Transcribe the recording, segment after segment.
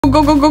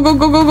go, go, go, go,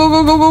 go, go,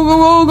 go, go, go,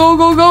 go, go, go,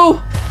 go,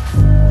 go.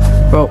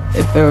 Bro,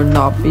 it better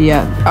not be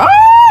at. Ah!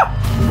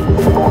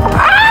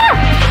 Ah!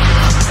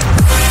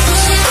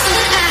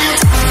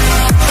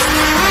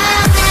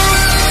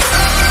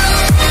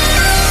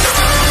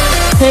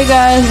 Hey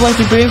guys,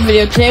 welcome to a brief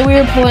video. Today we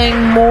are playing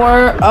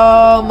more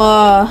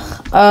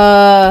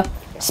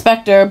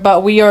Specter,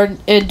 but we are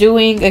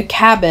doing a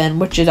cabin,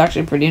 which is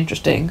actually pretty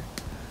interesting.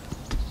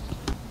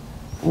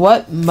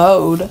 What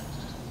mode?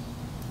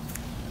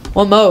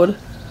 What mode?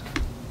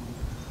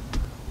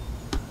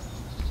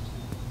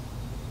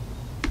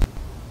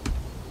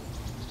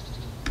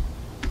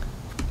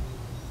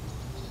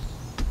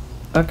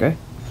 Okay.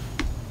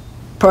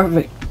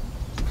 Perfect.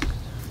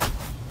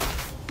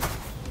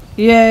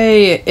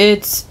 Yay,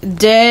 it's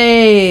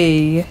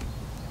day.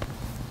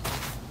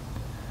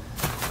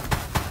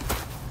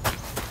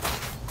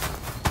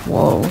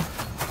 Whoa.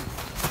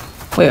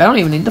 Wait, I don't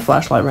even need the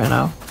flashlight right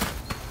now.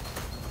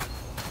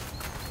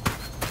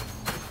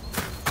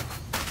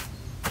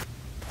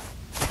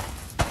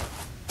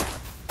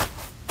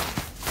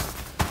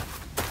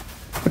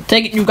 We're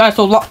taking you guys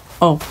so long.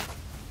 Oh.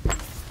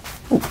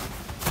 Ooh.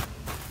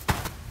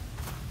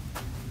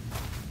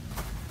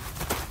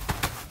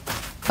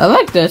 I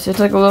like this. It's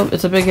like a little.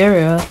 It's a big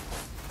area.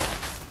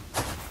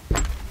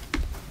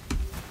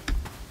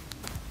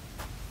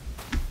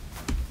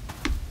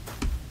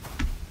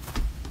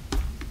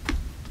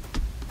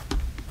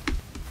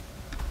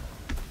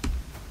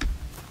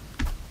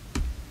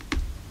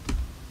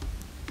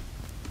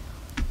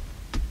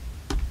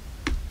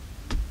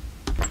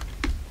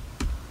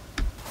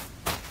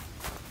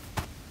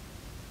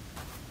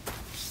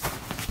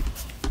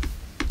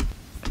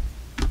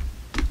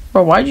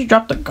 Bro, why'd you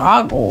drop the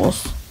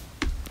goggles?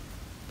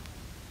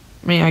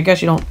 I mean, I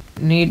guess you don't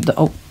need the.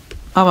 Oh,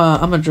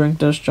 I'm gonna drink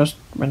this just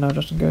right now,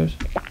 just in case.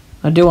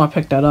 I do want to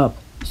pick that up,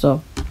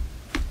 so.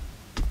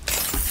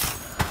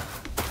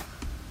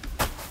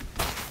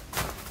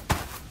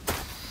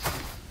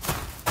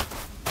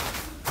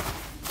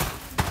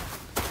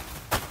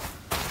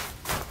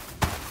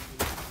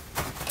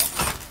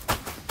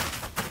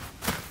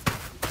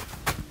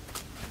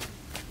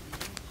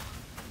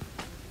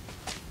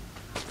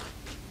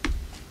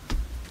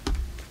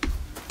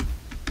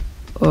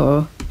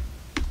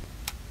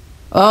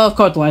 Oh, of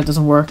course the light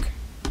doesn't work.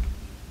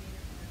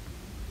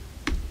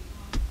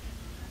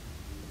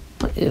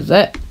 What is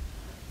that?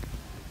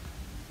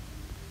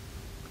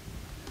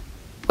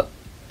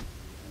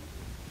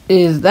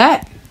 Is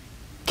that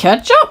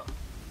ketchup?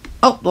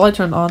 Oh, the light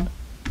turned on.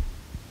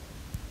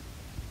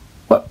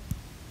 What?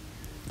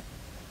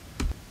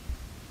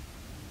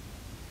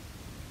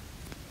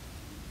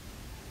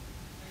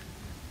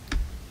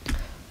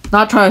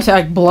 Not trying to say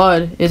like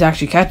blood is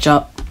actually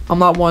ketchup. I'm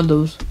not one of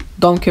those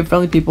dumb kid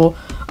friendly people.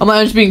 I'm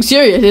not just being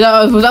serious.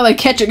 Was that like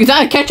ketchup? Is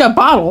that a ketchup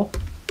bottle?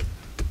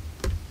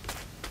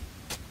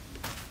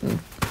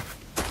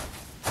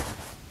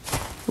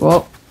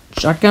 Well,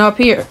 checking up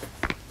here.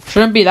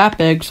 Shouldn't be that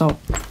big, so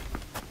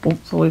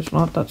hopefully it's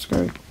not that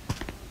scary.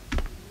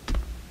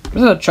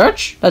 Is it a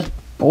church that's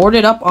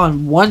boarded up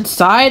on one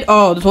side?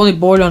 Oh, there's only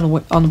boarded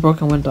on the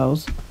broken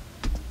windows.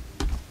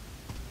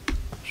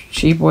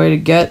 Cheap way to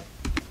get.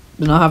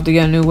 Do not have to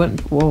get a new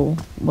window. Whoa,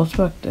 what's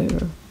back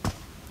there?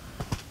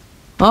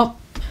 Oh.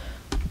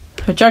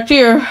 I checked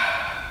here.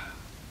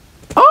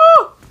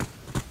 Oh!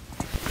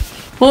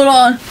 Hold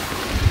on.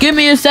 Give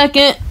me a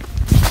second.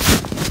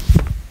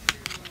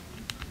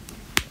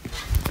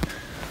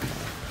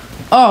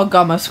 Oh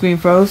god, my screen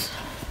froze.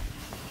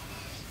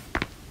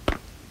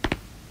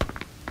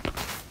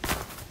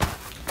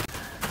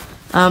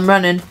 I'm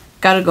running.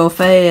 Gotta go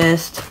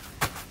fast.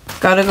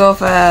 Gotta go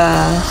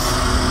fast.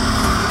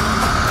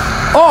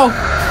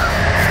 Oh!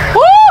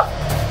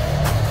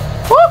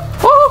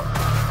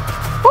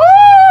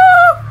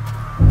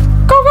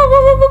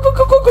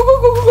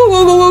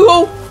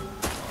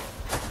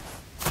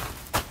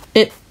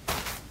 It.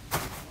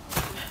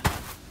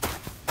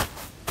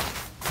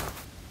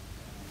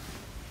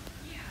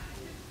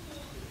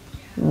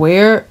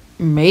 Where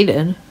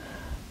Maden?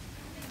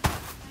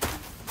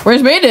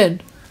 Where's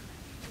Maden?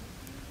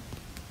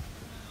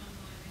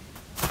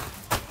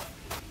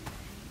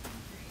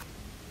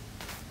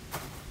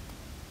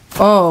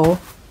 Oh.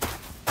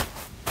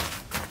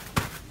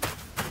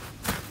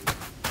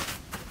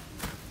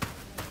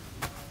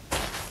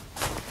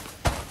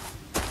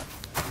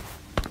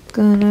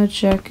 Gonna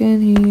check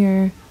in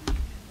here.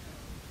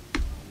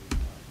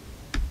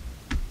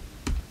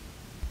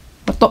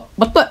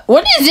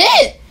 What is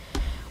it?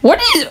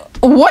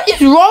 What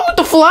is wrong with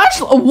the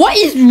flashlight? What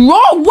is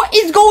wrong? What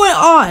is going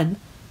on?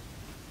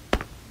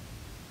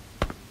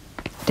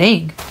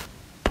 Dang.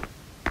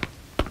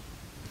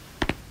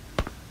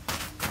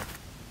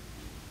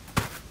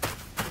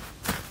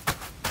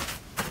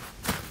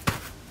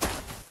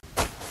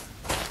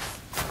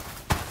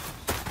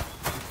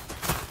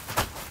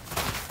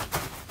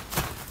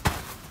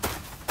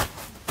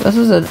 This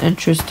is an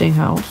interesting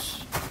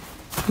house.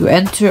 You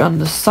enter on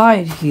the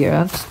side here.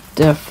 That's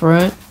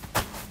different.